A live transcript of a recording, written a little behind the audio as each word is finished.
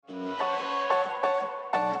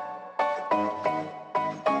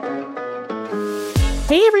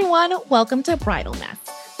Hey everyone, welcome to Bridal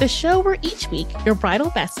Mess, the show where each week your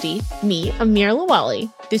bridal bestie, me, Amir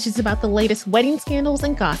Lawali, dishes about the latest wedding scandals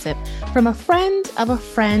and gossip from a friend of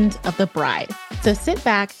the bride. So sit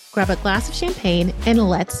back, grab a glass of champagne, and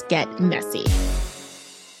let's get messy.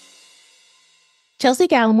 Chelsea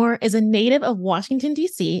Gallimore is a native of Washington,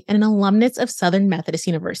 D.C. and an alumnus of Southern Methodist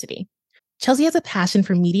University. Chelsea has a passion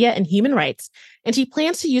for media and human rights, and she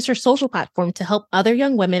plans to use her social platform to help other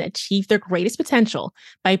young women achieve their greatest potential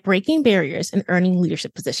by breaking barriers and earning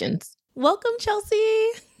leadership positions. Welcome, Chelsea.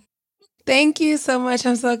 Thank you so much.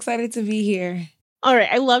 I'm so excited to be here. All right.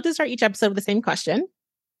 I love to start each episode with the same question.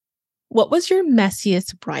 What was your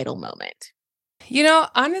messiest bridal moment? You know,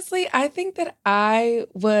 honestly, I think that I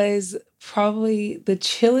was probably the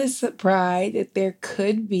chillest bride that there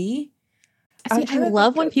could be. See, I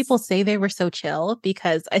love when people say they were so chill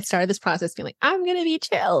because I started this process feeling like, I'm going to be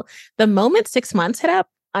chill. The moment 6 months hit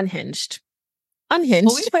up, unhinged. Well,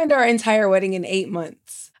 we planned our entire wedding in 8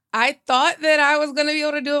 months. I thought that I was going to be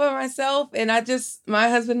able to do it by myself. And my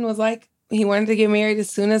husband was like, he wanted to get married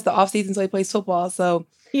as soon as the off season, so he plays football. So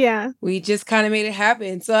yeah, we just kind of made it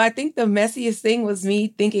happen. So I think the messiest thing was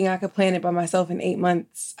me thinking I could plan it by myself in 8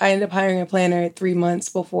 months. I ended up hiring a planner 3 months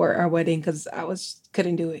before our wedding because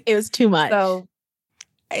couldn't do it. It was too much. So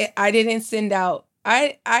I didn't send out.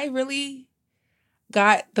 I really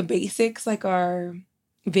got the basics, like our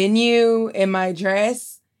venue and my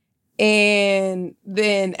dress, and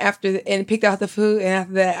then picked out the food. And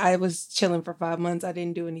after that, I was chilling for 5 months. I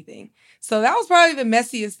didn't do anything. So that was probably the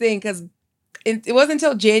messiest thing because it wasn't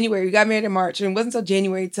until January. We got married in March, and it wasn't until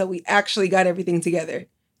January until we actually got everything together.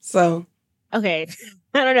 So, okay,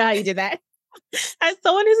 I don't know how you did that. As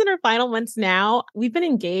someone who's in her final months now, we've been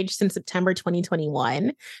engaged since September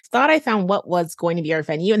 2021. Thought I found what was going to be our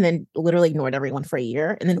venue and then literally ignored everyone for a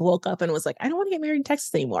year and then woke up and was like, I don't want to get married in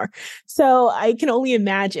Texas anymore. So I can only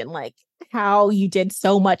imagine like how you did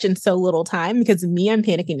so much in so little time because I'm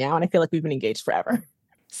panicking now and I feel like we've been engaged forever.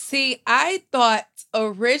 See, I thought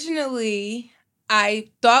originally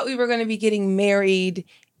we were going to be getting married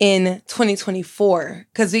in 2024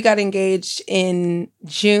 because we got engaged in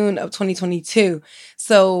June of 2022.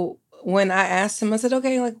 So when I asked him, I said,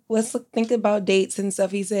 okay, like let's think about dates and stuff.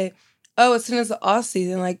 He said, oh, as soon as the off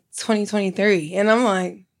season, like 2023. And I'm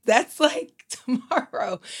like, that's like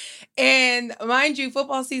tomorrow. And mind you,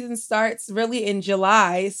 football season starts really in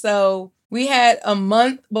July. So we had a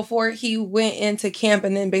month before he went into camp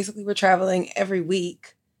and then basically we're traveling every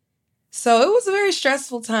week. So it was a very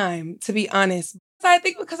stressful time, to be honest. I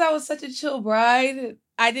think because I was such a chill bride,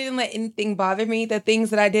 I didn't let anything bother me. The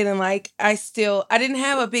things that I didn't like, I didn't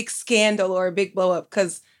have a big scandal or a big blow up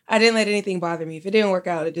because I didn't let anything bother me. If it didn't work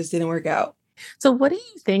out, it just didn't work out. So what do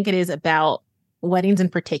you think it is about weddings in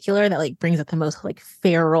particular that like brings up the most like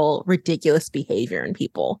feral, ridiculous behavior in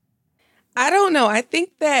people? I don't know. I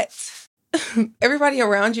think that everybody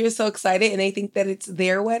around you is so excited and they think that it's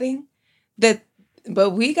their wedding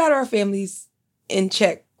but we got our families in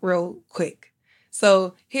check real quick.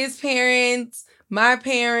 So his parents, my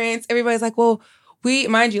parents, everybody's like, well,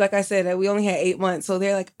 mind you, like I said, we only had 8 months. So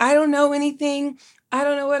they're like, I don't know anything. I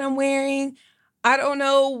don't know what I'm wearing. I don't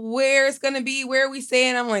know where it's going to be, where we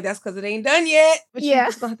staying. I'm like, that's because it ain't done yet. But yeah, you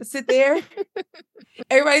just going to have to sit there.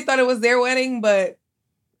 Everybody thought it was their wedding, but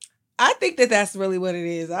I think that that's really what it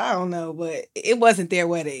is. I don't know, but it wasn't their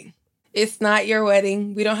wedding. It's not your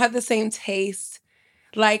wedding. We don't have the same taste.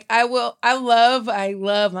 Like I love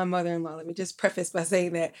my mother-in-law. Let me just preface by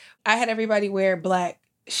saying that I had everybody wear black.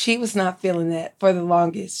 She was not feeling that for the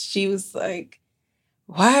longest. She was like,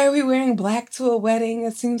 why are we wearing black to a wedding?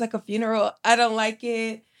 It seems like a funeral. I don't like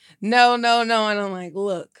it. No. And I'm like,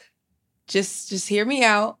 look, just hear me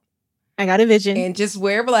out. I got a vision. And just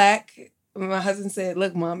wear black. My husband said,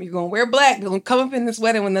 look, Mom, you're going to wear black. Don't come up in this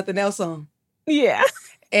wedding with nothing else on. Yeah.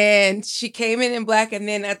 And she came in black. And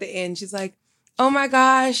then at the end, she's like, oh my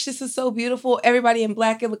gosh, this is so beautiful. Everybody in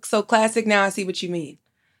black, it looks so classic. Now I see what you mean.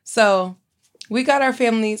 So we got our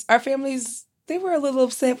families. Our families, they were a little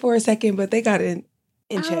upset for a second, but they got it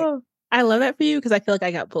in check. I love that for you because I feel like I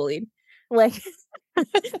got bullied. Like,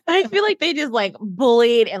 I feel like they just like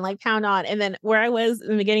bullied and like pound on. And then where I was in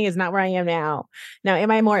the beginning is not where I am now. Now, am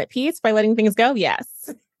I more at peace by letting things go? Yes.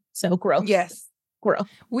 So growth. Yes. Growth.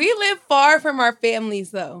 We live far from our families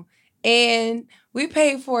though. And we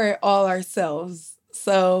paid for it all ourselves.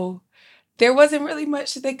 So there wasn't really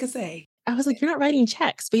much that they could say. I was like, you're not writing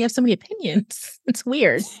checks, but you have so many opinions. It's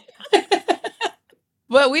weird.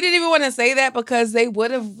 But we didn't even want to say that because they would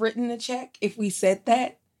have written a check if we said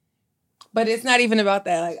that. But it's not even about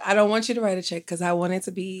that. Like, I don't want you to write a check because I want it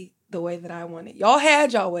to be the way that I want it. Y'all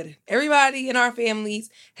had y'all wedding. Everybody in our families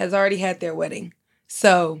has already had their wedding.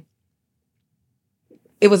 So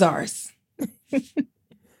it was ours.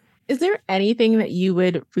 Is there anything that you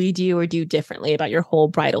would redo or do differently about your whole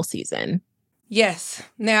bridal season? Yes.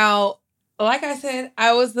 Now, like I said,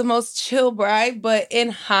 I was the most chill bride, but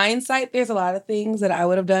in hindsight, there's a lot of things that I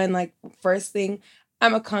would have done. Like, first thing,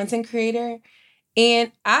 I'm a content creator,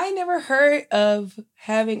 and I never heard of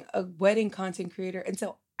having a wedding content creator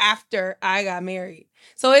until after I got married.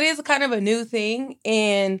 So it is kind of a new thing,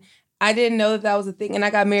 and I didn't know that was a thing. And I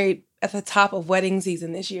got married at the top of wedding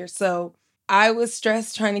season this year. So I was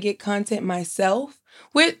stressed trying to get content myself,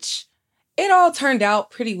 which it all turned out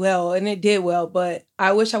pretty well and it did well, but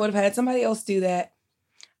I wish I would have had somebody else do that.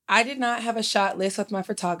 I did not have a shot list with my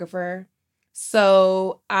photographer,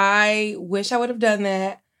 so I wish I would have done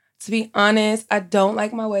that. To be honest, I don't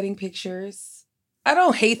like my wedding pictures. I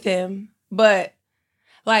don't hate them, but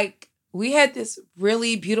like we had this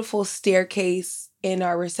really beautiful staircase in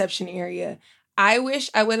our reception area. I wish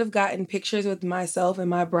I would have gotten pictures with myself and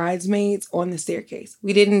my bridesmaids on the staircase.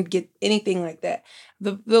 We didn't get anything like that.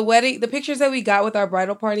 The pictures that we got with our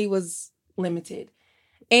bridal party was limited.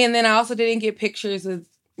 And then I also didn't get pictures with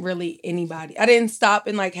really anybody. I didn't stop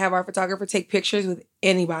and like have our photographer take pictures with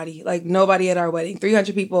anybody. Like nobody at our wedding.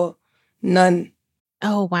 300 people, none.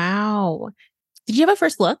 Oh, wow. Did you have a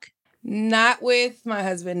first look? Not with my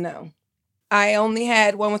husband, no. I only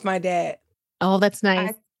had one with my dad. Oh, that's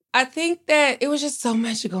nice. I think that it was just so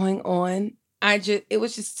much going on. It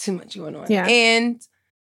was just too much going on. Yeah. And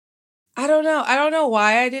I don't know. I don't know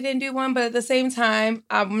why I didn't do one, but at the same time,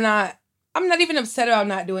 I'm not even upset about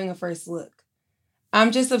not doing a first look.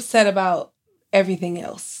 I'm just upset about everything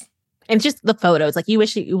else. And just the photos, like you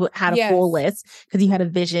wish you had a full Yes. list because you had a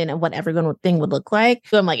vision of what every thing would look like.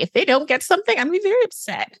 So I'm like, if they don't get something, I'm gonna be very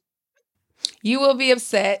upset. You will be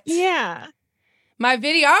upset. Yeah. My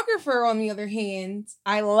videographer, on the other hand,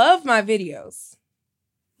 I love my videos.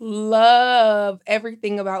 Love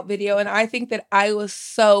everything about video. And I think that I was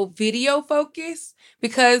so video focused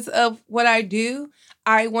because of what I do.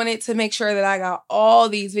 I wanted to make sure that I got all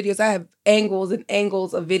these videos. I have angles and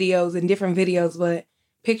angles of videos and different videos, but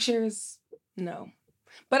pictures, no.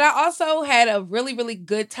 But I also had a really, really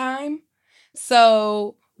good time.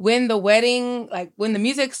 So when the wedding, like when the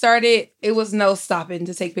music started, it was no stopping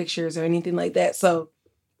to take pictures or anything like that. So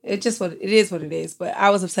it is what it is. But I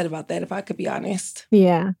was upset about that, if I could be honest.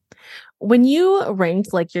 Yeah. When you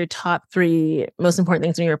ranked like your top 3 most important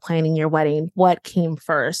things when you were planning your wedding, what came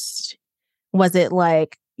first? Was it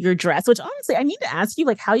like your dress? Which honestly, I need to ask you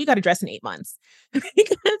like how you got a dress in 8 months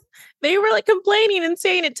because they were like complaining and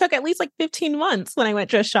saying it took at least like 15 months when I went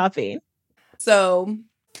dress shopping. So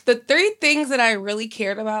the 3 things that I really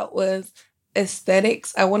cared about was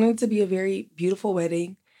aesthetics. I wanted it to be a very beautiful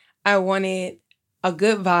wedding. I wanted a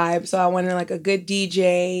good vibe. So I wanted like a good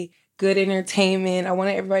DJ, good entertainment. I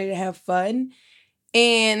wanted everybody to have fun.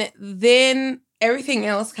 And then everything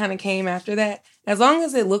else kind of came after that. As long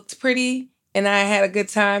as it looked pretty and I had a good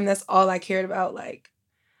time, that's all I cared about. Like,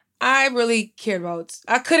 I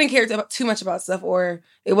couldn't care too much about stuff or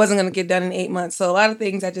it wasn't going to get done in 8 months. So a lot of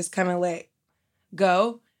things I just kind of let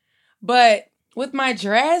go. But with my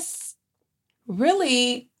dress,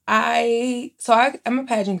 really, I'm a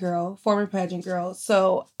pageant girl, former pageant girl.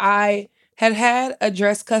 So I had a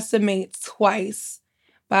dress custom made twice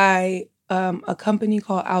by a company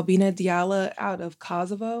called Albina Diala out of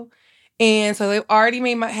Kosovo. And so they've already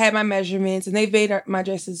had my measurements, and they've made my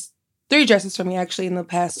dresses, 3 dresses for me actually in the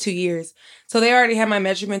past 2 years. So they already had my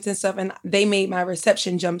measurements and stuff, and they made my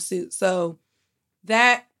reception jumpsuit. So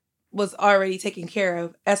that was already taken care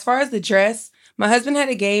of. As far as the dress, my husband had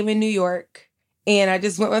a game in New York, and I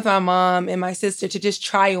just went with my mom and my sister to just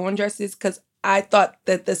try on dresses because I thought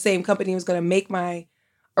that the same company was going to make my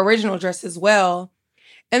original dress as well.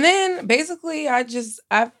 And then basically I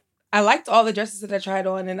liked all the dresses that I tried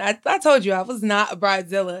on. And I told you I was not a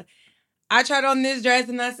bridezilla. I tried on this dress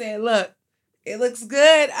and I said, look, it looks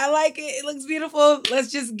good. I like it. It looks beautiful.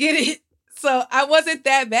 Let's just get it. So I wasn't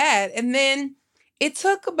that bad. And then it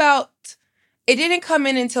didn't come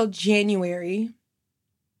in until January.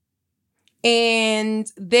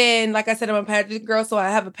 And then, like I said, I'm a pageant girl. So I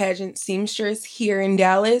have a pageant seamstress here in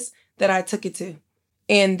Dallas that I took it to.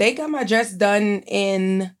 And they got my dress done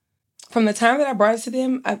from the time that I brought it to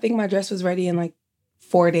them, I think my dress was ready in like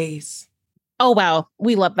 4 days. Oh, wow.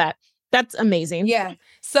 We love that. That's amazing. Yeah.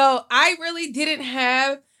 So I really didn't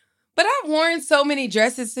but I've worn so many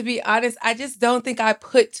dresses, to be honest. I just don't think I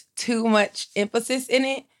put too much emphasis in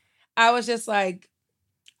it. I was just like,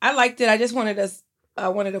 I liked it. I just wanted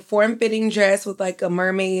a form-fitting dress with like a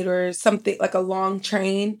mermaid or something, like a long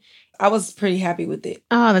train. I was pretty happy with it.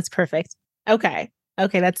 Oh, that's perfect. Okay.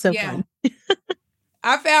 That's so fun.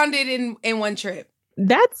 I found it in one trip.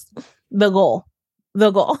 That's the goal. The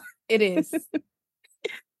goal. It is.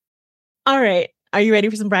 All right. Are you ready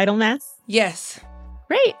for some bridal mess? Yes.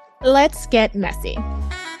 Great. Let's get messy.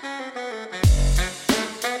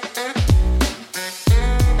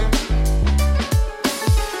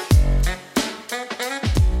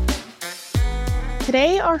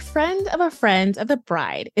 Today, our friend of the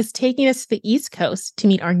bride is taking us to the East Coast to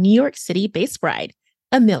meet our New York City-based bride,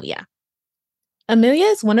 Amelia. Amelia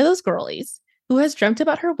is one of those girlies who has dreamt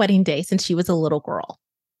about her wedding day since she was a little girl.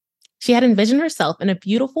 She had envisioned herself in a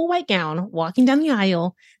beautiful white gown walking down the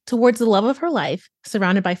aisle towards the love of her life,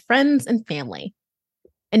 surrounded by friends and family.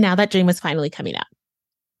 And now that dream was finally coming up.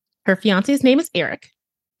 Her fiance's name is Eric.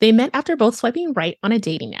 They met after both swiping right on a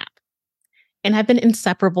dating app and have been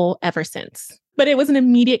inseparable ever since. But it was an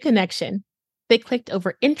immediate connection. They clicked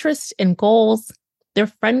over interests and goals. Their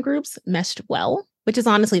friend groups meshed well, which is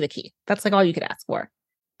honestly the key. That's like all you could ask for.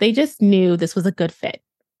 They just knew this was a good fit.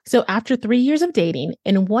 So after 3 years of dating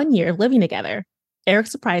and 1 year of living together, Eric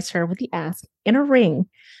surprised her with the ask and a ring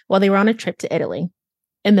while they were on a trip to Italy.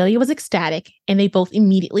 Amelia was ecstatic, and they both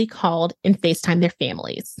immediately called and FaceTimed their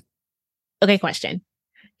families. Okay, question.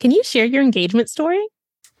 Can you share your engagement story?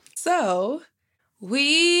 So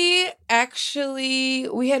we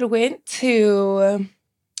had went to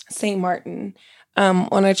St. Martin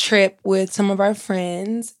on a trip with some of our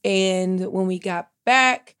friends. And when we got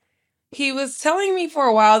back, he was telling me for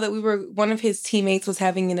a while that one of his teammates was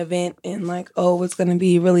having an event and like, oh, it's going to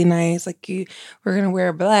be really nice. Like we're going to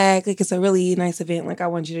wear black. Like it's a really nice event. Like I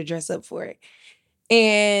want you to dress up for it.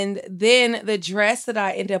 And then the dress that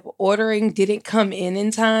I ended up ordering didn't come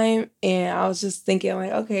in time. And I was just thinking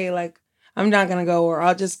like, okay, like I'm not going to go, or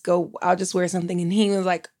I'll just wear something. And he was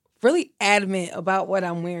like really adamant about what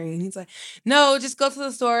I'm wearing. And he's like, no, just go to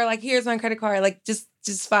the store. Like, here's my credit card. Like, just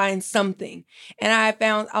find something. And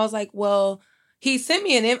I was like, well, he sent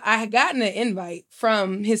me I had gotten an invite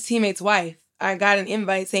from his teammate's wife. I got an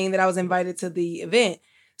invite saying that I was invited to the event.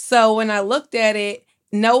 So when I looked at it,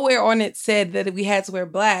 nowhere on it said that we had to wear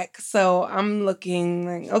black. So I'm looking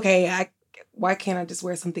like, okay, why can't I just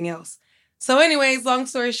wear something else? So anyways, long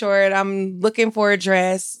story short, I'm looking for a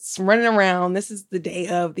dress. I'm running around. This is the day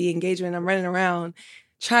of the engagement. I'm running around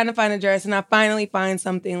trying to find a dress. And I finally find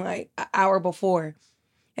something like an hour before.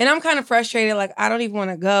 And I'm kind of frustrated. Like, I don't even want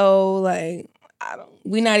to go. Like,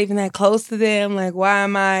 we're not even that close to them. Like, why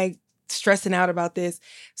am I stressing out about this?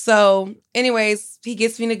 So anyways, he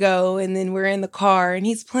gets me to go. And then we're in the car and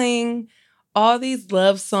he's playing all these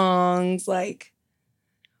love songs. Like,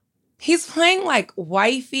 he's playing like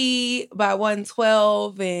Wifey by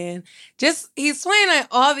 112 and he's playing like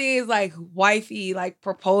all these like wifey, like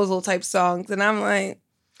proposal type songs. And I'm like,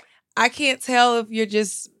 I can't tell if you're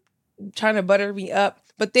just trying to butter me up.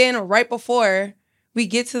 But then right before we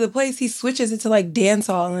get to the place, he switches it to like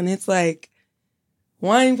dancehall and it's like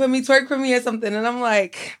wine for me, twerk for me or something. And I'm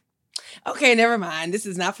like, okay, never mind. This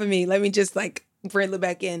is not for me. Let me just like reel it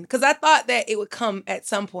back in. Cause I thought that it would come at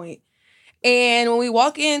some point. And when we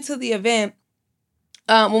walk into the event,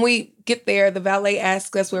 when we get there, the valet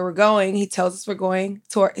asks us where we're going. He tells us we're going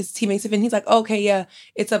to his teammate's event. He's like, okay, yeah,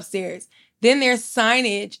 it's upstairs. Then there's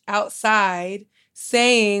signage outside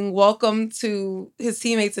saying, welcome to his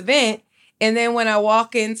teammate's event. And then when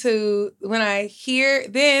I hear,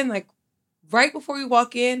 like right before we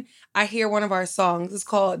walk in, I hear one of our songs. It's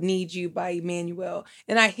called Need You by Emmanuel.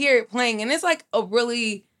 And I hear it playing. And it's like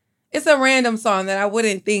it's a random song that I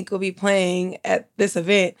wouldn't think would be playing at this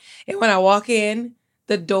event. And when I walk in,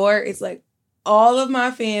 the door is like all of my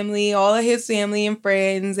family, all of his family and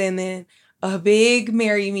friends, and then a big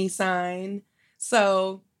marry me sign.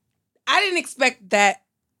 So I didn't expect that.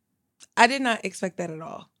 I did not expect that at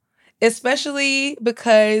all, especially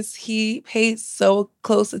because he paid so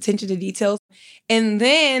close attention to details. And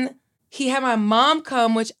then he had my mom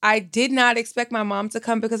come, which I did not expect my mom to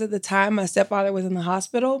come because at the time my stepfather was in the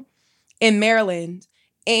hospital in Maryland.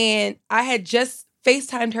 And I had just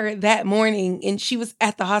FaceTimed her that morning and she was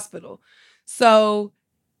at the hospital. So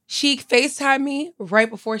she FaceTimed me right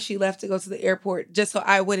before she left to go to the airport just so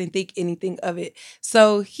I wouldn't think anything of it.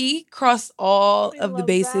 So he crossed all of the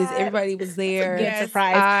bases. That. Everybody was there. That's a good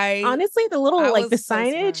surprise. Honestly, the little the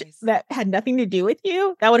signage that had nothing to do with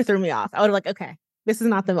you, that would have threw me off. I would have like, okay, this is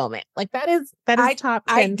not the moment. Like that is top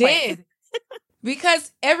 10. I did.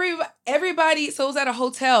 Because everybody, so it was at a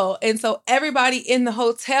hotel. And so everybody in the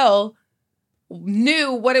hotel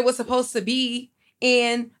knew what it was supposed to be.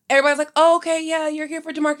 And everybody's like, oh, okay, yeah, you're here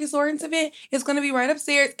for DeMarcus Lawrence event. It's going to be right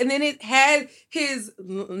upstairs. And then it had his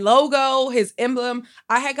logo, his emblem.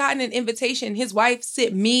 I had gotten an invitation. His wife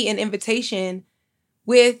sent me an invitation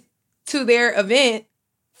to their event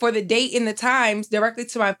for the date and the times directly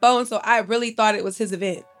to my phone. So I really thought it was his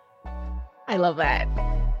event. I love that.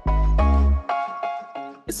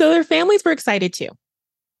 So their families were excited too.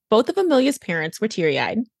 Both of Amelia's parents were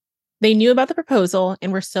teary-eyed. They knew about the proposal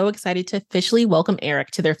and were so excited to officially welcome Eric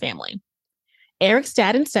to their family. Eric's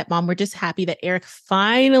dad and stepmom were just happy that Eric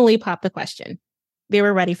finally popped the question. They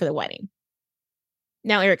were ready for the wedding.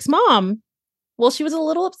 Now, Eric's mom, well, she was a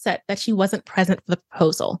little upset that she wasn't present for the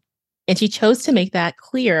proposal, and she chose to make that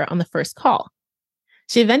clear on the first call.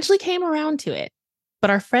 She eventually came around to it, but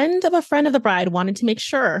our friend of the bride wanted to make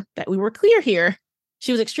sure that we were clear here.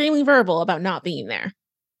 She was extremely verbal about not being there.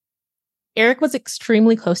 Eric was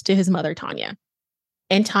extremely close to his mother, Tanya,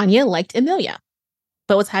 and Tanya liked Amelia,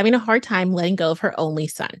 but was having a hard time letting go of her only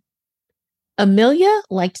son. Amelia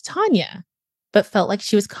liked Tanya, but felt like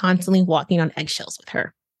she was constantly walking on eggshells with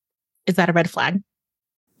her. Is that a red flag?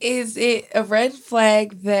 Is it a red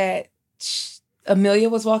flag that Amelia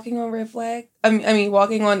was walking on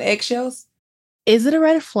walking on eggshells? Is it a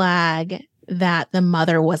red flag that the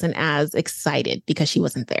mother wasn't as excited because she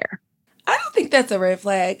wasn't there? I don't think that's a red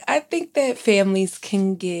flag. I think that families,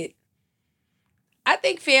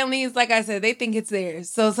 like I said, they think it's theirs.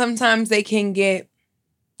 So sometimes they can get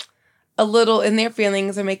a little in their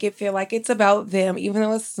feelings or make it feel like it's about them, even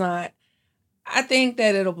though it's not. I think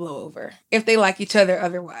that it'll blow over if they like each other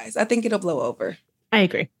otherwise. I think it'll blow over. I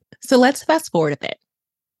agree. So let's fast forward a bit.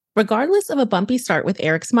 Regardless of a bumpy start with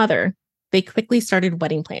Eric's mother, they quickly started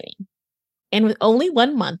wedding planning. And with only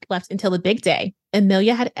 1 month left until the big day,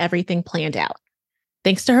 Amelia had everything planned out,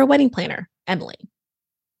 thanks to her wedding planner, Emily.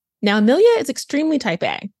 Now, Amelia is extremely type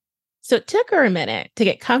A, so it took her a minute to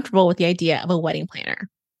get comfortable with the idea of a wedding planner.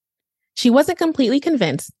 She wasn't completely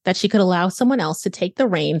convinced that she could allow someone else to take the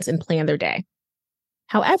reins and plan their day.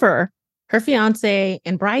 However, her fiancé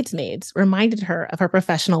and bridesmaids reminded her of her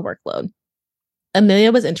professional workload.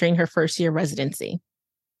 Amelia was entering her first year residency,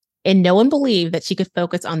 and no one believed that she could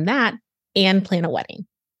focus on that and plan a wedding.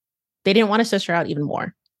 They didn't want to stress her out even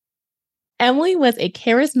more. Emily was a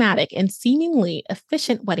charismatic and seemingly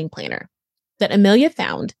efficient wedding planner that Amelia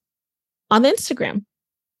found on the Instagram.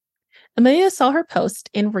 Amelia saw her post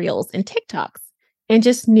in Reels and TikToks and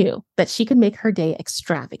just knew that she could make her day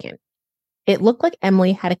extravagant. It looked like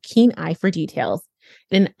Emily had a keen eye for details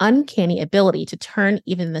and an uncanny ability to turn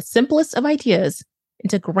even the simplest of ideas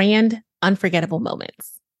into grand, unforgettable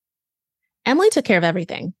moments. Emily took care of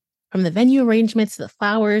everything, from the venue arrangements to the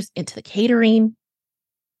flowers and to the catering.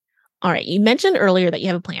 All right, you mentioned earlier that you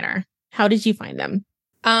have a planner. How did you find them?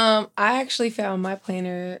 I actually found my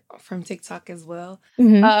planner from TikTok as well.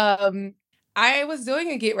 Mm-hmm. I was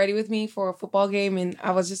doing a get ready with me for a football game, and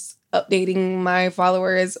I was just updating my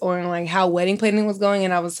followers on like how wedding planning was going,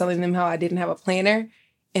 and I was telling them how I didn't have a planner,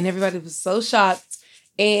 and everybody was so shocked.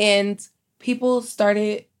 And people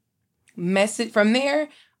started message from there.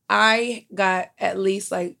 I got at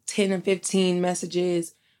least like 10 and 15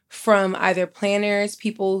 messages from either planners,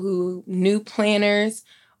 people who knew planners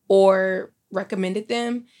or recommended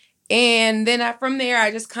them. And then from there,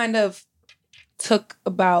 I just kind of took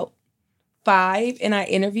about 5 and I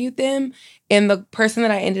interviewed them. And the person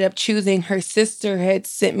that I ended up choosing, her sister had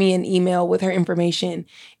sent me an email with her information.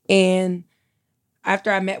 And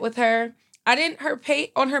after I met with her, I didn't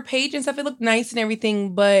on her page and stuff, it looked nice and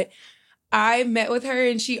everything, but I met with her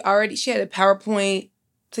and she had a PowerPoint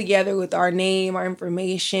together with our name, our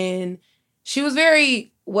information. She was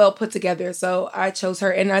very well put together. So I chose her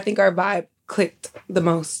and I think our vibe clicked the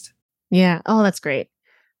most. Yeah. Oh, that's great.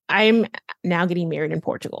 I'm now getting married in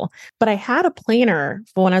Portugal, but I had a planner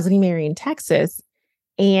for when I was getting married in Texas.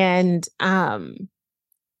 And I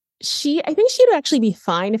think she would actually be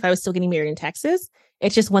fine if I was still getting married in Texas.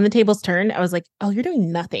 It's just when the tables turned, I was like, oh, you're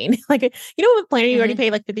doing nothing. Like, with a planner, you already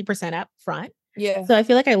paid like 50% up front. Yeah. So I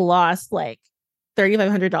feel like I lost like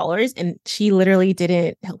 $3,500 and she literally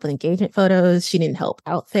didn't help with engagement photos. She didn't help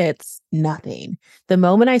outfits, nothing. The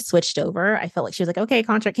moment I switched over, I felt like she was like, okay,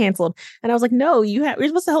 contract canceled. And I was like, no, you're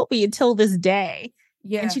supposed to help me until this day.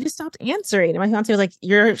 Yeah. And she just stopped answering. And my fiance was like,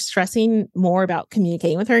 you're stressing more about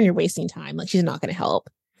communicating with her and you're wasting time. Like, she's not going to help.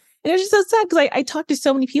 And it was just so sad because I talked to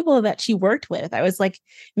so many people that she worked with. I was like,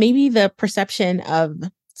 maybe the perception of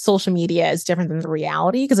social media is different than the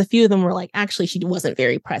reality, because a few of them were like, actually, she wasn't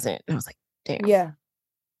very present. And I was like, damn. Yeah.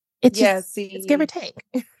 It's give or take.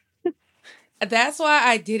 That's why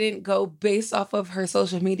I didn't go based off of her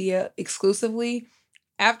social media exclusively.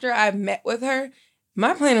 After I met with her,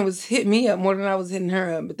 my planner was hitting me up more than I was hitting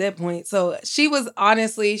her up at that point. So she was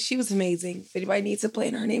amazing. If anybody needs a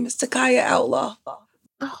planner, her name is Takaya Outlaw.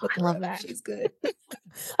 Oh, I love that. She's good.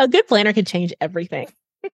 A good planner can change everything.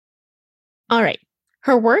 All right.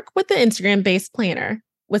 Her work with the Instagram-based planner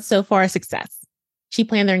was so far a success. She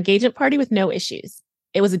planned their engagement party with no issues.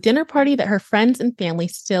 It was a dinner party that her friends and family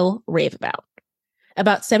still rave about.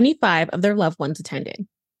 About 75 of their loved ones attended.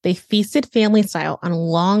 They feasted family style on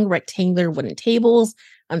long rectangular wooden tables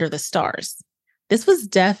under the stars. This was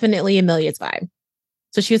definitely Amelia's vibe.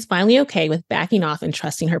 So she was finally okay with backing off and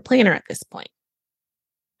trusting her planner at this point.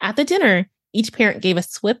 At the dinner, each parent gave a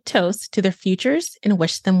swift toast to their futures and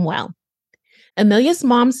wished them well. Amelia's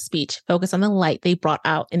mom's speech focused on the light they brought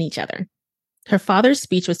out in each other. Her father's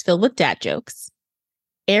speech was filled with dad jokes.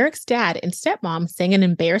 Eric's dad and stepmom sang an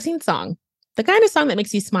embarrassing song, the kind of song that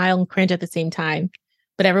makes you smile and cringe at the same time,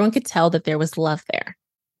 but everyone could tell that there was love there.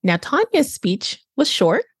 Now, Tanya's speech was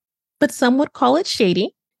short, but some would call it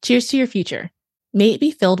shady. Cheers to your future. May it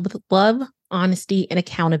be filled with love, honesty, and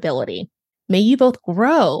accountability. May you both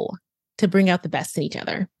grow to bring out the best in each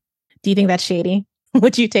other. Do you think that's shady?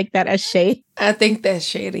 Would you take that as shade? I think that's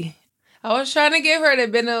shady. I was trying to give her the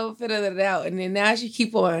benefit of the doubt, and then now she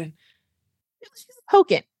keep on. She's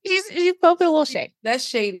poking. She's poking a little shade. That's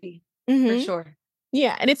shady, for sure.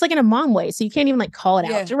 Yeah, and it's like in a mom way, so you can't even like call it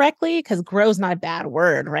out directly because grow's not a bad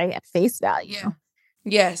word, right? At face value. Yeah.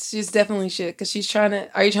 Yes, she's definitely should, because she's trying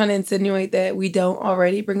to, are you trying to insinuate that we don't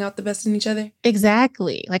already bring out the best in each other?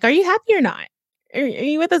 Exactly. Like, are you happy or not? Are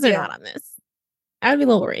you with us or not on this? I would be a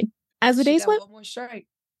little worried. As the days went, one more strike.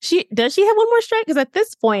 Does she have one more strike? Because at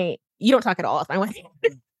this point, you don't talk at all. If I went,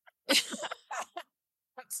 I'm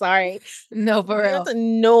sorry. No, for real.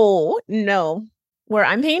 No. Where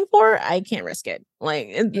I'm paying for, I can't risk it. Like,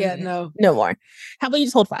 no more. How about you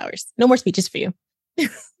just hold flowers? No more speeches for you.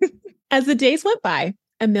 As the days went by,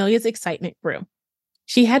 Amelia's excitement grew.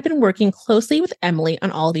 She had been working closely with Emily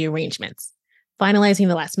on all the arrangements, finalizing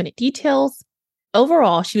the last minute details.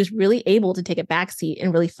 Overall, she was really able to take a backseat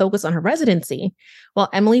and really focus on her residency while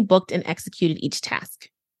Emily booked and executed each task.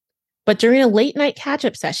 But during a late night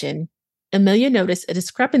catch-up session, Amelia noticed a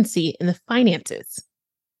discrepancy in the finances.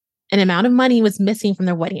 An amount of money was missing from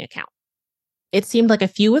their wedding account. It seemed like a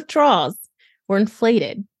few withdrawals were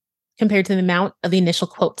inflated compared to the amount of the initial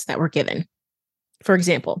quotes that were given. For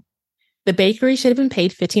example, the bakery should have been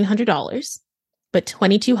paid $1,500, but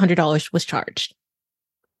 $2,200 was charged.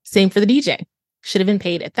 Same for the DJ. Should have been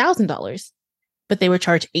paid $1,000, but they were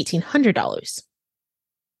charged $1,800.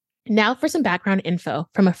 Now for some background info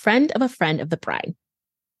from a friend of the bride.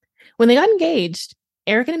 When they got engaged,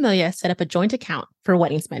 Eric and Amelia set up a joint account for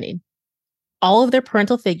wedding spending. All of their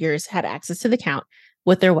parental figures had access to the account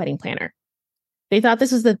with their wedding planner. They thought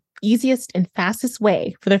this was the easiest and fastest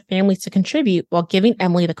way for their families to contribute while giving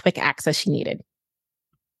Emily the quick access she needed.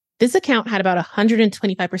 This account had about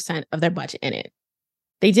 125% of their budget in it.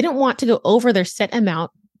 They didn't want to go over their set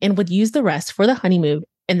amount and would use the rest for the honeymoon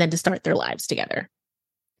and then to start their lives together.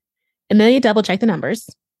 Amelia double-checked the numbers,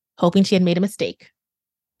 hoping she had made a mistake.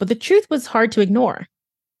 But the truth was hard to ignore.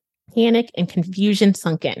 Panic and confusion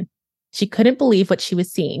sunk in. She couldn't believe what she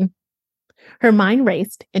was seeing. Her mind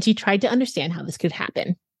raced, and she tried to understand how this could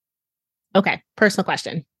happen. Okay, personal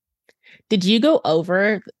question. Did you go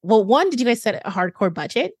over? Well, one, did you guys set a hardcore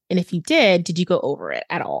budget? And if you did you go over it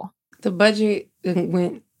at all? The budget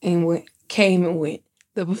came and went.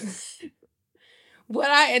 But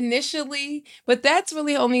that's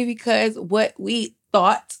really only because what we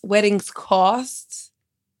thought weddings cost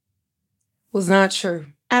was not true.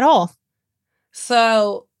 At all.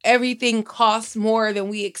 So everything costs more than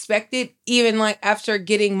we expected, even like after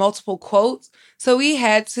getting multiple quotes. So we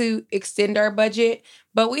had to extend our budget,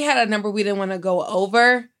 but we had a number we didn't want to go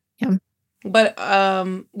over. Yeah. But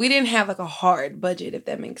we didn't have like a hard budget, if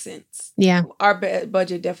that makes sense. Yeah. Our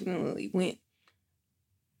budget definitely went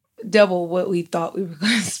double what we thought we were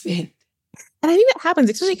going to spend. And I think that happens,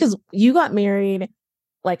 especially because you got married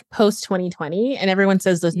like post 2020 and everyone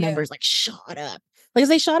says those numbers like shot up. Like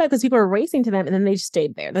they shot up because people were racing to them and then they just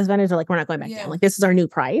stayed there. Those vendors are like, we're not going back down. Like this is our new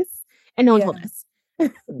price. And no one told us.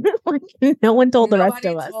 Like, no one told the rest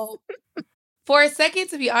of us. For a second,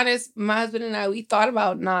 to be honest, my husband and I, we thought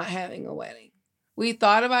about not having a wedding. We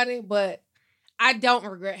thought about it, but I don't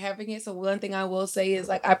regret having it. So one thing I will say is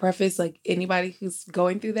like, I preface like anybody who's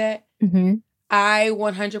going through that. Mm-hmm. I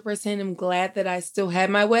 100% am glad that I still had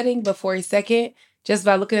my wedding. But for a second, just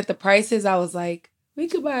by looking at the prices, I was like, we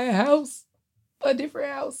could buy a house, a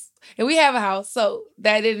different house. And we have a house, so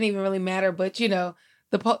that didn't even really matter. But, you know,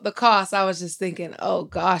 the cost, I was just thinking, oh,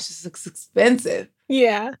 gosh, this looks expensive.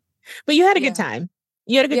 Yeah. But you had a good time.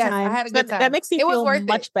 You had a good time. I had a good time. That makes me feel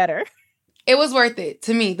much better. It was worth it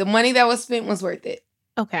to me. The money that was spent was worth it.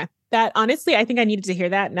 Okay. That honestly, I think I needed to hear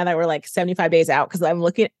that now that we're like 75 days out because I'm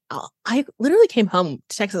looking. I literally came home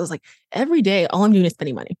to Texas. I was like, every day, all I'm doing is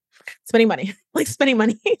spending money. spending money, like spending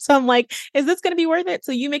money. So I'm like, is this going to be worth it?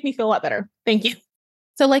 So you make me feel a lot better. Thank you.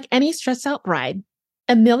 So like any stressed out bride,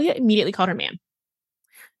 Amelia immediately called her man.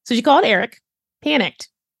 So she called Eric, panicked,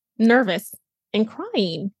 nervous, and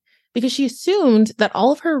crying because she assumed that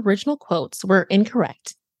all of her original quotes were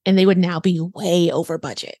incorrect and they would now be way over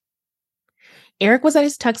budget. Eric was at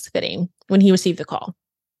his tux fitting when he received the call,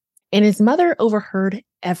 and his mother overheard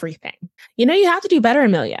everything. You know, you have to do better,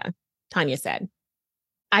 Amelia, Tanya said.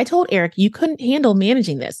 I told Eric you couldn't handle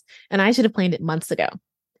managing this, and I should have planned it months ago.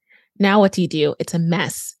 Now what do you do? It's a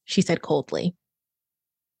mess, she said coldly.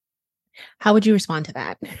 How would you respond to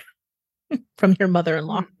that from your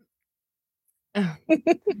mother-in-law?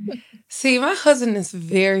 See, my husband is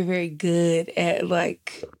very, very good at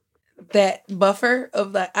like that buffer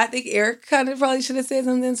of like, I think Eric kind of probably should have said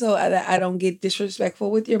something so I don't get disrespectful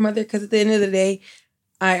with your mother, because at the end of the day,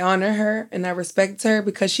 I honor her and I respect her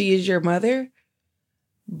because she is your mother,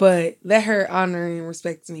 but let her honor and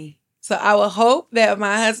respect me. So I would hope that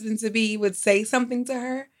my husband-to-be would say something to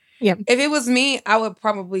her. Yeah. If it was me, I would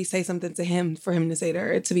probably say something to him for him to say to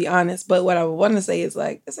her, to be honest. But what I would want to say is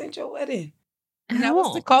like, this ain't your wedding. And I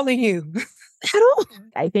was calling you. At all.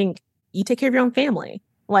 I think you take care of your own family.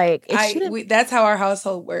 Like, that's how our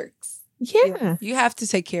household works. Yeah. You have to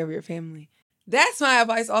take care of your family. That's my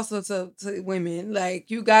advice also to women.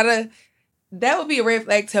 Like, you gotta, that would be a red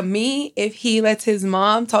flag to me if he lets his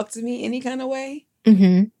mom talk to me any kind of way.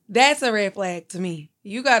 Mm-hmm. That's a red flag to me.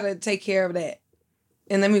 You gotta take care of that.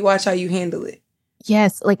 And let me watch how you handle it.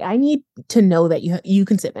 Yes. Like, I need to know that you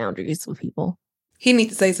can set boundaries with people. He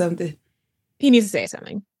needs to say something. He needs to say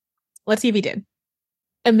something. Let's see if he did.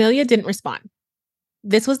 Amelia didn't respond.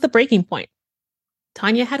 This was the breaking point.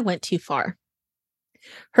 Tanya had went too far.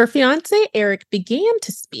 Her fiancé, Eric, began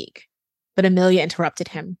to speak, but Amelia interrupted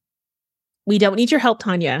him. We don't need your help,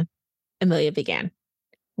 Tanya, Amelia began.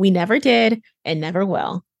 We never did and never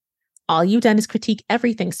will. All you've done is critique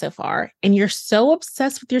everything so far, and you're so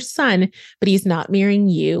obsessed with your son, but he's not marrying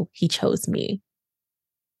you. He chose me.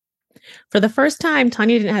 For the first time,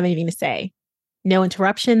 Tanya didn't have anything to say. No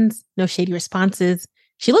interruptions, no shady responses.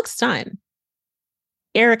 She looked stunned.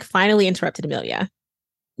 Eric finally interrupted Amelia.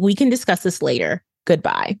 We can discuss this later.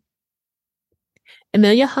 Goodbye.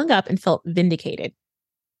 Amelia hung up and felt vindicated.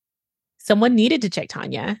 Someone needed to check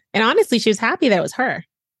Tanya, and honestly, she was happy that it was her.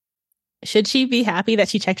 Should she be happy that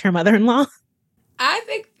she checked her mother-in-law? I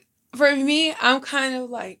think for me, I'm kind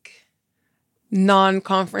of like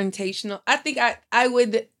non-confrontational. I think I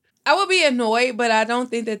would be annoyed, but I don't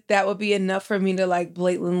think that would be enough for me to like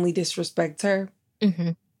blatantly disrespect her.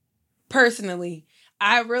 Mm-hmm. Personally,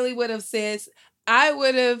 I really would have said, I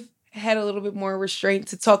would have had a little bit more restraint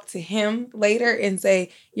to talk to him later and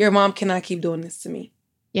say, your mom cannot keep doing this to me.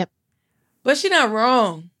 Yep. But she's not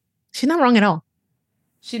wrong. She's not wrong at all.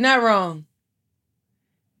 She's not wrong.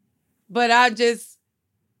 But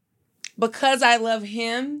because I love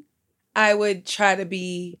him, I would try to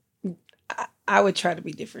be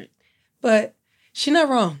different. But she's not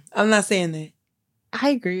wrong. I'm not saying that. I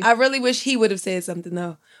agree. I really wish he would have said something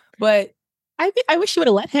though. But I wish you would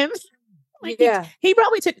have let him. Like, yeah. He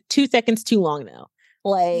probably took 2 seconds too long though.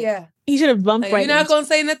 Like, yeah. He should have bumped right. You're not going to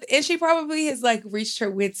say nothing. And she probably has like reached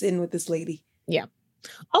her wits end with this lady. Yeah.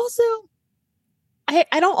 Also,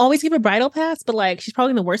 I don't always give a bridal pass, but like she's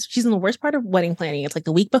probably in the worst. She's in the worst part of wedding planning. It's like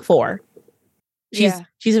the week before. She's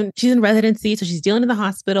in residency, so she's dealing in the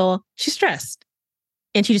hospital. She's stressed,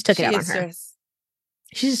 and she just took it out on her.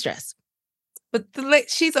 She's stressed, but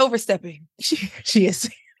she's overstepping. She is.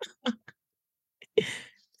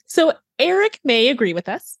 So Eric may agree with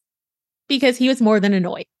us because he was more than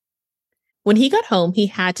annoyed. When he got home, he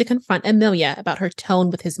had to confront Amelia about her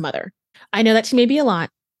tone with his mother. I know that she may be a lot,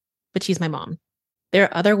 but she's my mom. There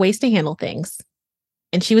are other ways to handle things.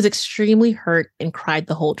 And she was extremely hurt and cried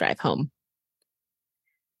the whole drive home.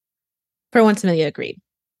 For once, Amelia agreed.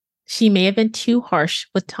 She may have been too harsh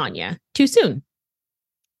with Tanya too soon.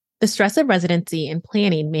 The stress of residency and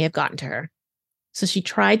planning may have gotten to her. So she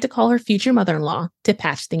tried to call her future mother-in-law to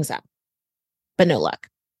patch things up. But no luck.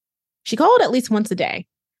 She called at least once a day.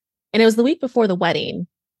 And it was the week before the wedding,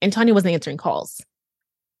 and Tanya wasn't answering calls.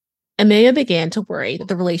 Amelia began to worry that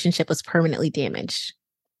the relationship was permanently damaged.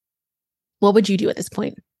 What would you do at this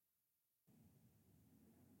point?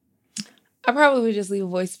 I probably would just leave a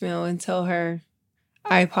voicemail and tell her,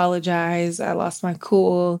 I apologize, I lost my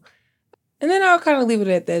cool. And then I'll kind of leave it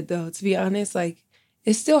at that, though, to be honest. Like,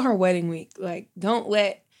 it's still her wedding week. Like,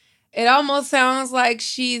 it almost sounds like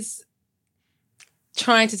she's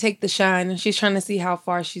trying to take the shine and she's trying to see how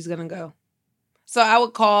far she's going to go. So I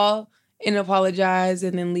would call and apologize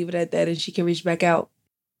and then leave it at that and she can reach back out.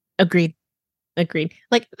 Agreed. Agreed.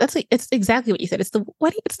 Like it's exactly what you said. It's the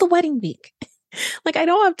wedding week. Like I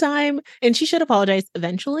don't have time, and she should apologize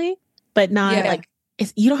eventually, but not like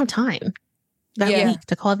you don't have time that week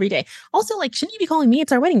to call every day. Also, like, shouldn't you be calling me?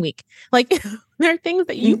 It's our wedding week. Like there are things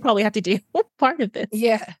that you probably have to do part of this.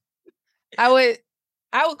 Yeah. I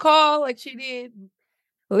would call like she did,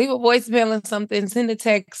 leave a voicemail or something, send a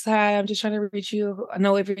text. Hi, I'm just trying to reach you. I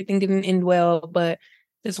know everything didn't end well, but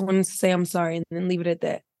just wanted to say I'm sorry and then leave it at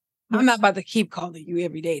that. I'm not about to keep calling you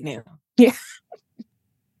every day now. Yeah.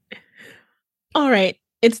 All right.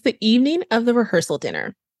 It's the evening of the rehearsal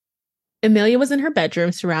dinner. Amelia was in her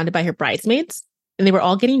bedroom surrounded by her bridesmaids, and they were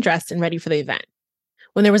all getting dressed and ready for the event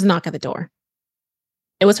when there was a knock at the door.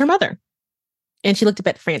 It was her mother, and she looked a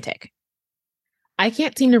bit frantic. I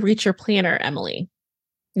can't seem to reach your planner, Emily.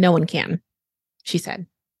 No one can, she said.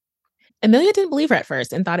 Amelia didn't believe her at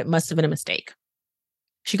first and thought it must have been a mistake.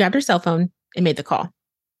 She grabbed her cell phone and made the call.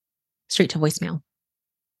 Straight to voicemail.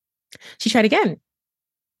 She tried again.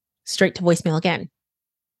 Straight to voicemail again.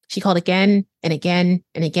 She called again and again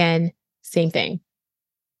and again. Same thing.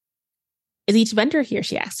 Is each vendor here?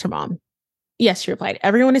 She asked her mom. Yes, she replied.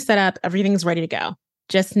 Everyone is set up. Everything's ready to go.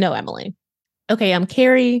 Just no Emily. Okay, I'm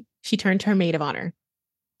Carrie. She turned to her maid of honor.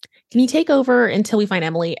 Can you take over until we find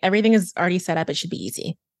Emily? Everything is already set up. It should be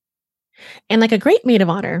easy. And like a great maid of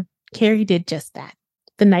honor, Carrie did just that.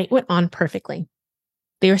 The night went on perfectly.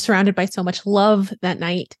 They were surrounded by so much love that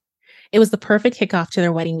night. It was the perfect kickoff to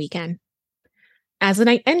their wedding weekend. As the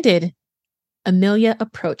night ended, Amelia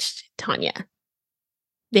approached Tanya.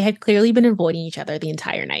 They had clearly been avoiding each other the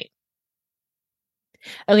entire night.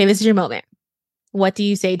 Okay, this is your moment. What do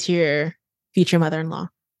you say to your future mother-in-law?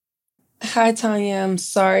 Hi, Tanya. I'm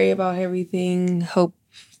sorry about everything. Hope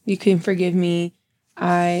you can forgive me.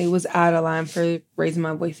 I was out of line for raising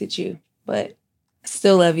my voice at you, but I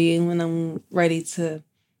still love you when I'm ready to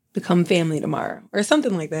become family tomorrow or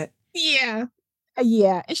something like that. Yeah.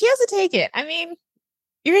 Yeah. And she has to take it. I mean,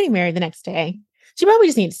 you're getting married the next day. She probably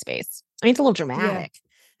just needs space. I mean, it's a little dramatic.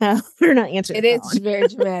 We're not answering the phone. It is very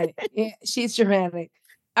dramatic. Yeah, she's dramatic.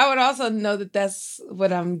 I would also know that that's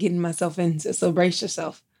what I'm getting myself into. So brace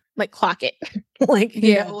yourself. Like clock it. Like,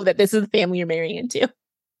 know that this is the family you're marrying into.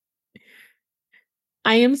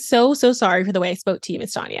 I am so sorry for the way I spoke to you,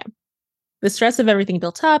 Miss Tanya. The stress of everything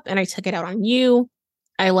built up and I took it out on you.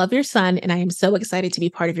 I love your son and I am so excited to be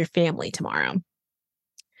part of your family tomorrow.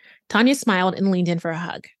 Tanya smiled and leaned in for a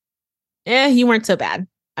hug. You weren't so bad.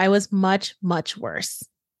 I was much, much worse.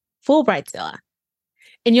 Full bridezilla.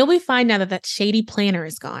 And you'll be fine now that that shady planner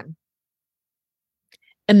is gone.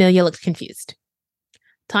 Amelia looked confused.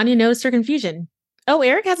 Tanya noticed her confusion. Oh,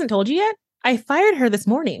 Eric hasn't told you yet? I fired her this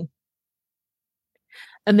morning.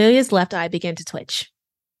 Amelia's left eye began to twitch.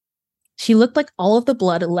 She looked like all of the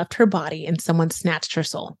blood left her body and someone snatched her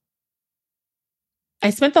soul.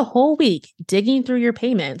 I spent the whole week digging through your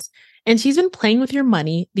payments, and she's been playing with your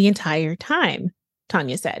money the entire time,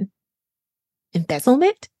 Tanya said.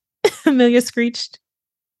 Embezzlement? Amelia screeched.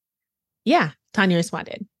 Yeah, Tanya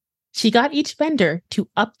responded. She got each vendor to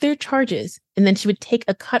up their charges, and then she would take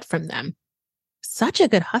a cut from them. Such a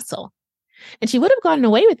good hustle. And she would have gotten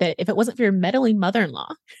away with it if it wasn't for your meddling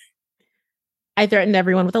mother-in-law. I threatened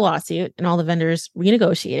everyone with a lawsuit, and all the vendors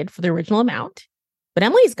renegotiated for the original amount. But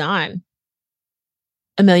Emily's gone.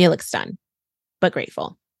 Amelia looked stunned, but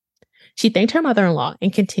grateful. She thanked her mother-in-law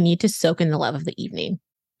and continued to soak in the love of the evening.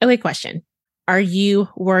 Okay, question. Are you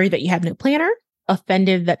worried that you have no planner?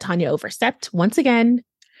 Offended that Tanya overstepped once again?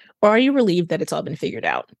 Or are you relieved that it's all been figured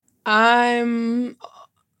out? I'm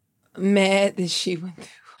mad that she went through.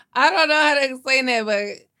 I don't know how to explain that,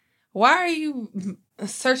 but why are you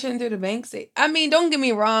searching through the bank statement? I mean, don't get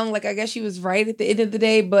me wrong. Like, I guess she was right at the end of the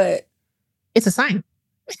day, but it's a sign.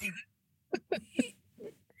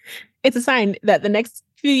 It's a sign that the next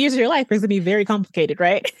few years of your life is going to be very complicated,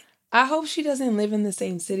 right? I hope she doesn't live in the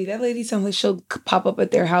same city. That lady sounds like she'll pop up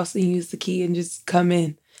at their house and use the key and just come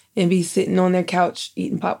in and be sitting on their couch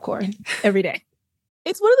eating popcorn every day.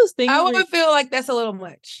 It's one of those things. I would feel like that's a little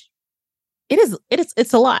much. It is.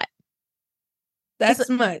 It's a lot. That's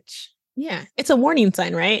much. Yeah. It's a warning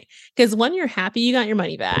sign, right? Because when you're happy you got your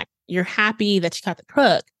money back, you're happy that you got the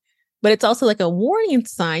crook, but it's also like a warning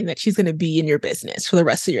sign that she's going to be in your business for the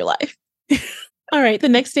rest of your life. All right. The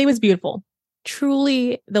next day was beautiful.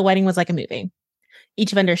 Truly, the wedding was like a movie.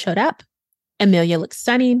 Each vendor showed up. Amelia looked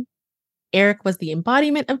stunning. Eric was the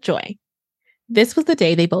embodiment of joy. This was the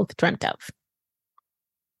day they both dreamt of.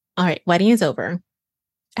 All right, wedding is over.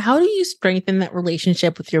 How do you strengthen that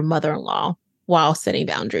relationship with your mother-in-law while setting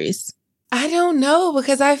boundaries? I don't know,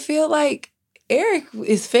 because I feel like Eric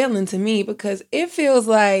is failing to me, because it feels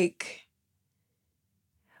like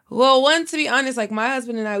Well, one, to be honest, like my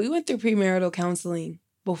husband and I, we went through premarital counseling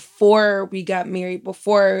before we got married,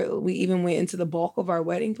 before we even went into the bulk of our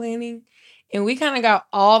wedding planning. And we kind of got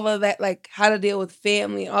all of that, like how to deal with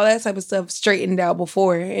family, all that type of stuff straightened out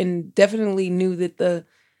before, and definitely knew that the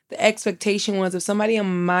expectation was if somebody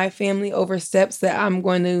in my family oversteps that I'm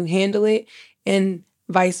going to handle it, and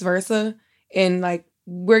vice versa. And like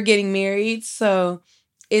we're getting married, so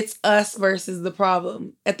it's us versus the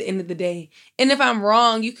problem at the end of the day. And if I'm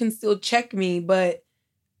wrong, you can still check me, but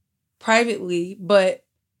privately, but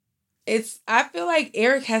I feel like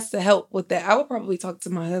Eric has to help with that. I would probably talk to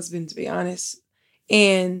my husband, to be honest,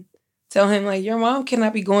 and tell him like, your mom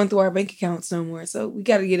cannot be going through our bank accounts no more. So we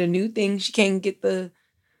got to get a new thing. She can't get the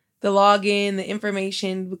login, the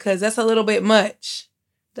information, because that's a little bit much.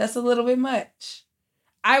 That's a little bit much.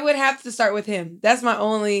 I would have to start with him. That's my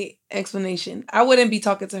only explanation. I wouldn't be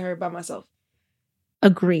talking to her by myself.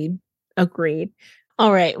 Agreed.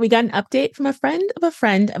 All right. We got an update from a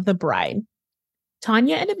friend of the bride.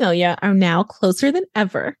 Tanya and Amelia are now closer than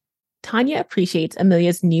ever. Tanya appreciates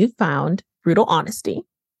Amelia's newfound brutal honesty.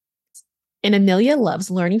 And Amelia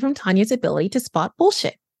loves learning from Tanya's ability to spot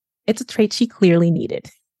bullshit. It's a trait she clearly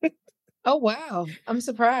needed. Oh, wow. I'm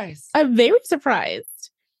surprised. I'm very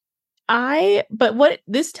surprised. But what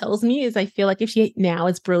this tells me is I feel like if she now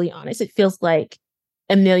is brutally honest, it feels like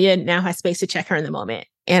Amelia now has space to check her in the moment.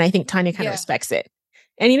 And I think Tanya kind of respects it.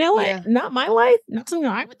 And you know what? Yeah. Not my life. Not something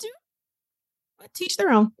I would do. But teach their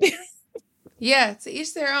own. Yeah, to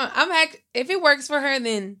each their own. If it works for her,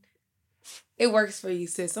 then it works for you,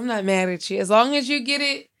 sis. I'm not mad at you. As long as you get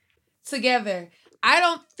it together. I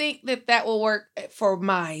don't think that will work for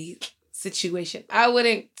my situation. I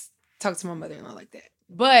wouldn't talk to my mother-in-law like that.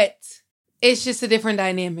 But it's just a different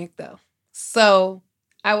dynamic, though. So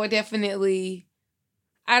I would definitely,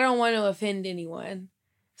 I don't want to offend anyone.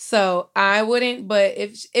 So I wouldn't, but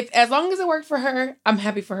if as long as it worked for her, I'm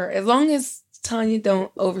happy for her. As long as Tanya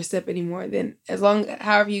don't overstep anymore, then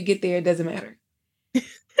however you get there, it doesn't matter.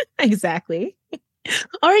 Exactly.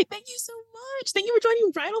 All right. Thank you so much. Thank you for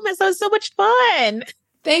joining Bridal Mess. That was so much fun.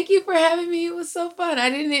 Thank you for having me. It was so fun. I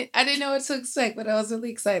didn't know what to expect, but I was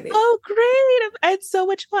really excited. Oh, great. I had so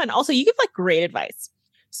much fun. Also, you give like great advice.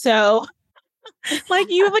 So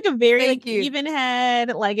like you have like a very like, even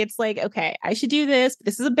head. Like it's like, okay, I should do this.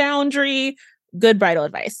 This is a boundary. Good bridal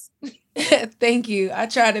advice. Thank you. I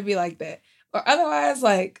try to be like that. Or otherwise,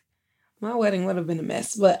 like my wedding would have been a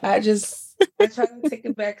mess. But I try to take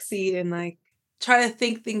a back seat and like try to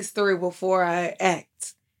think things through before I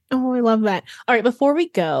act. Oh, I love that. All right, before we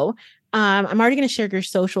go, I'm already going to share your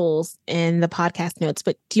socials in the podcast notes,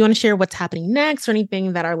 but do you want to share what's happening next or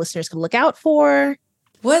anything that our listeners can look out for?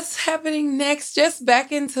 What's happening next? Just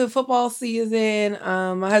back into football season.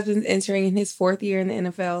 My husband's entering in his 4th year in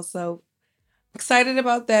the NFL, so excited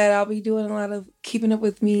about that. I'll be doing a lot of keeping up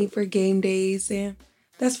with me for game days, and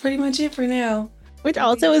that's pretty much it for now. Which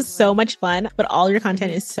also is so much fun, but all your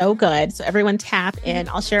content is so good. So everyone tap in.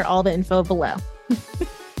 I'll share all the info below.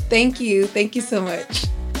 Thank you. Thank you so much.